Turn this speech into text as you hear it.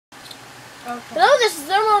Okay. Hello, this is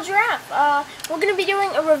Thermal Giraffe. We're going to be doing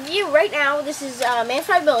a review right now. This is Man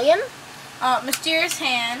 5 Billion. Mysterious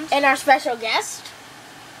Hand. And our special guest.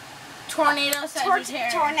 Tornado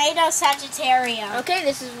Sagittario. Tornado Sagittario. Okay,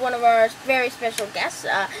 this is one of our very special guests.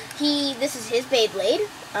 This is his beyblade.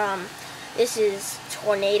 This is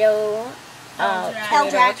Tornado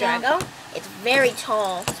L-Drago. It's very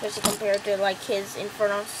tall, especially compared to like his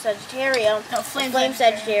Inferno Sagittario. No, Flame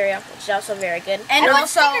Sagittario, which is also very good. And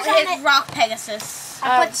also his Rock Pegasus.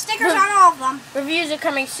 I put stickers on all of them. Reviews are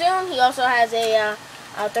coming soon. He also has a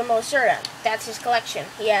Thermal Serta. That's his collection.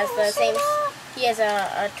 He has the same. He has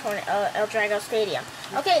a L-Drago Stadium.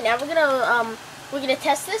 Okay, now we're gonna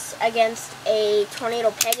test this against a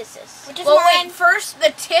Tornado Pegasus. Which is wait, first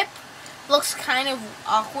the tip looks kind of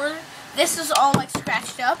awkward. This is all like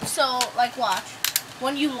scratched up, so like watch.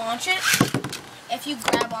 When you launch it, if you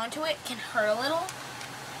grab onto it, it can hurt a little.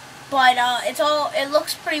 But it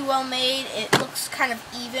looks pretty well made. It looks kind of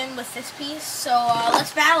even with this piece. So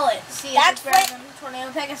let's battle it. See if it's better than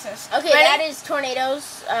Tornado Pegasus. Okay, ready? that is Tornado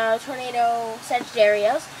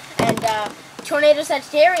Sagittarios. And Tornado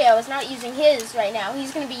Sagittario is not using his right now.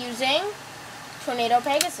 He's going to be using Tornado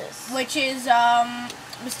Pegasus. Which is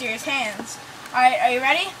Mysterious Hands. Alright, are you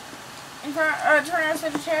ready? Tornado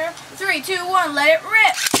Sagittario? 3, 2, 1, let it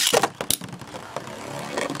rip!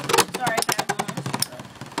 Sorry, bad launch.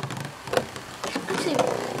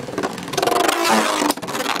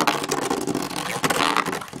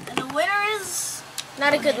 And the winner is...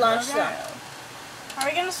 Not a good launch, though. Are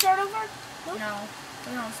we going to start over? No,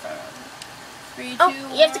 we don't start over. 3, 2,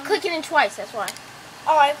 1. You have to click it in twice, that's why.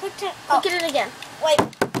 Oh, I clicked it. Oh. Click it in again. Wait.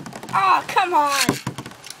 Oh, come on.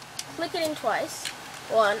 Click it in twice.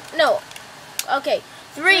 1. No. Okay.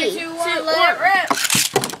 3, 2, 1, let it rip!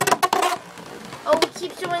 Oh, he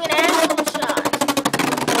keeps doing an angle shot.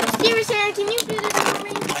 Mysterious Hand, can you do this for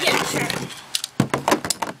me? Yeah, sure.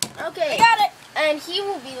 Okay. I got it. And he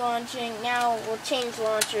will be launching. Now we'll change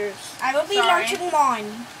launchers. I will be launching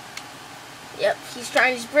mine. Yep, he's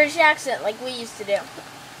trying his British accent like we used to do.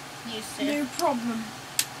 No problem.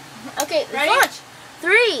 Okay, let's ready? launch.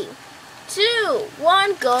 3, 2,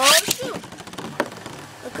 1, go shoot.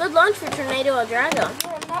 A good launch for Tornado L-Drago. You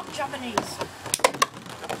are not Japanese.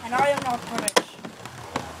 And I am not British.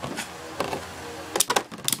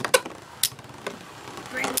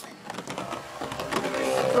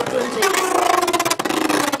 Brooklyn's in.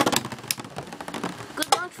 Good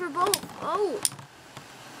launch for both. Oh.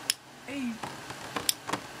 Hey.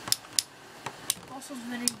 Also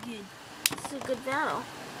very good. This is a good battle.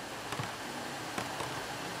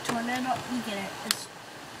 Tornado, you get it. It's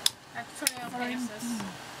That's Tornado Pegasus.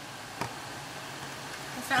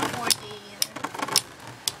 It's not 4D either.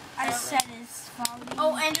 I said it's falling.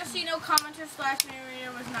 Oh, and just so you know, commenter /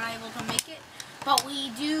 narrator was not able to make it. But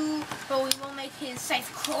we will make his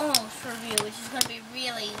Scythe Chronos review, which is going to be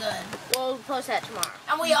really good. We'll post that tomorrow.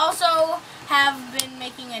 And we also have been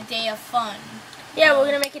making a day of fun. Yeah, we're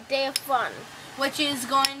going to make a day of fun. Which is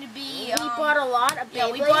going to be... we bought a lot of Beyblades. Yeah,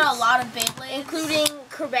 we bought a lot of Beyblades. Including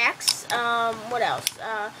Kerbeck's, what else?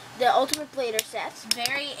 The Ultimate Blader sets.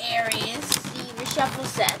 Very Aries. The Reshuffle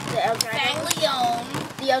set. The L-Drago. Leon.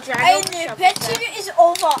 The L-Drago And the Reshuffle picture set. is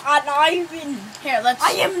over, and I win. Here, let's...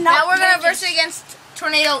 I am not Now we're going to British. verse against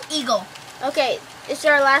Tornado Eagle. Okay, this is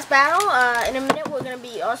our last battle. In a minute, we're going to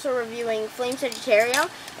be also reviewing Flame Sagittario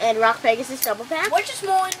and Rock Pegasus Double Pack. Which is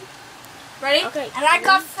mine. Ready? Okay. And I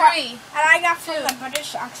got 3. And I got from the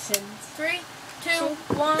British accent. 3, 2,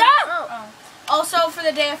 1. No! Oh. Also, for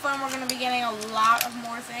the day of fun, we're going to be getting a lot of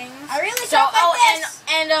more things. I really So, don't like this.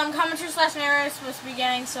 and commenter / narrator is supposed to be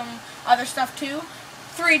getting some other stuff too.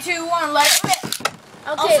 3, 2, 1, let it rip.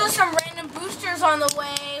 Okay. Also, some random boosters on the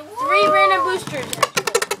way. 3 random boosters.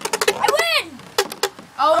 I win!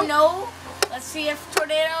 Oh no! Let's see if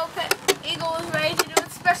Tornado Eagle is ready to do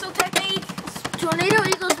its special technique. Tornado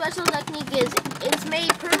Eagle's special technique is it's made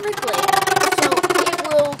perfectly, so it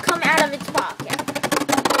will come out of its pocket.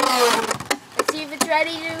 Let's see if it's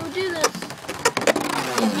ready to do this.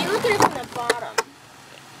 If you look at it from the bottom,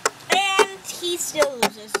 And he still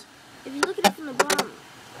loses. if you look at it from the bottom,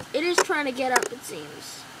 it is trying to get up, it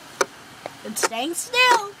seems. It's staying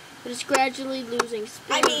still. But it's gradually losing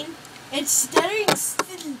speed. I mean, it's staying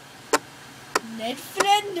still. Ned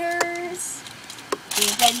Flanders. The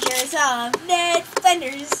Adventures of Ned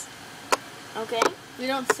Flanders. Okay. We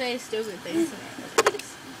don't say stupid things in our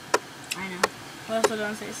videos. I know. We also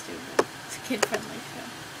don't say stupid. It's a kid-friendly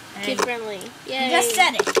show. Kid friendly. Yay. You just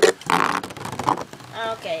said it.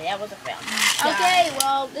 Okay, that was a fail. Okay,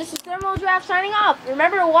 well, this is Thermal Giraffe signing off.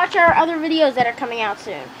 Remember to watch our other videos that are coming out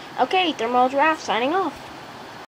soon. Okay, Thermal Giraffe signing off.